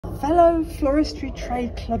Fellow Floristry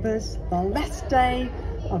trade clubbers, the last day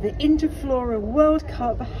of the Interflora World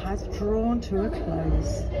Cup has drawn to a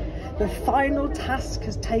close. The final task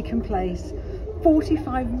has taken place.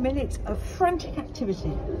 45 minutes of frantic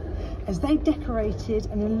activity as they decorated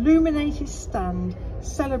an illuminated stand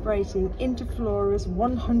celebrating Interflora's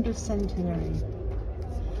 100th centenary.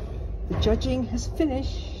 The judging has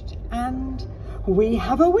finished and we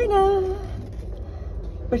have a winner.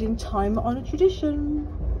 But in time-honoured tradition,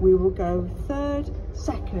 we will go third,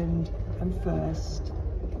 second and first.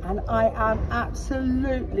 And I am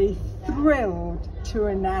absolutely thrilled to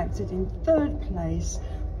announce it in third place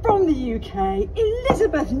from the UK,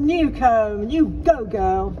 Elizabeth Newcombe. You go,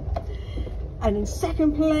 girl. And in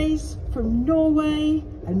second place from Norway,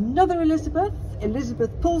 another Elizabeth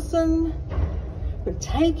Pålsson, but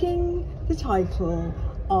taking the title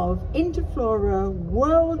of Interflora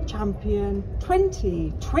World Champion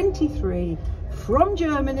 2023 from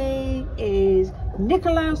Germany is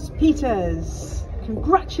Nicolaus.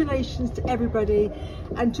 Congratulations to everybody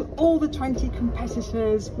and to all the 20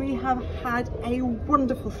 competitors. We have had a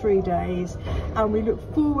wonderful 3 days and we look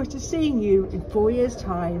forward to seeing you in 4 years'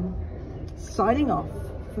 time. Signing off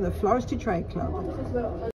from the Floristry Trade Club.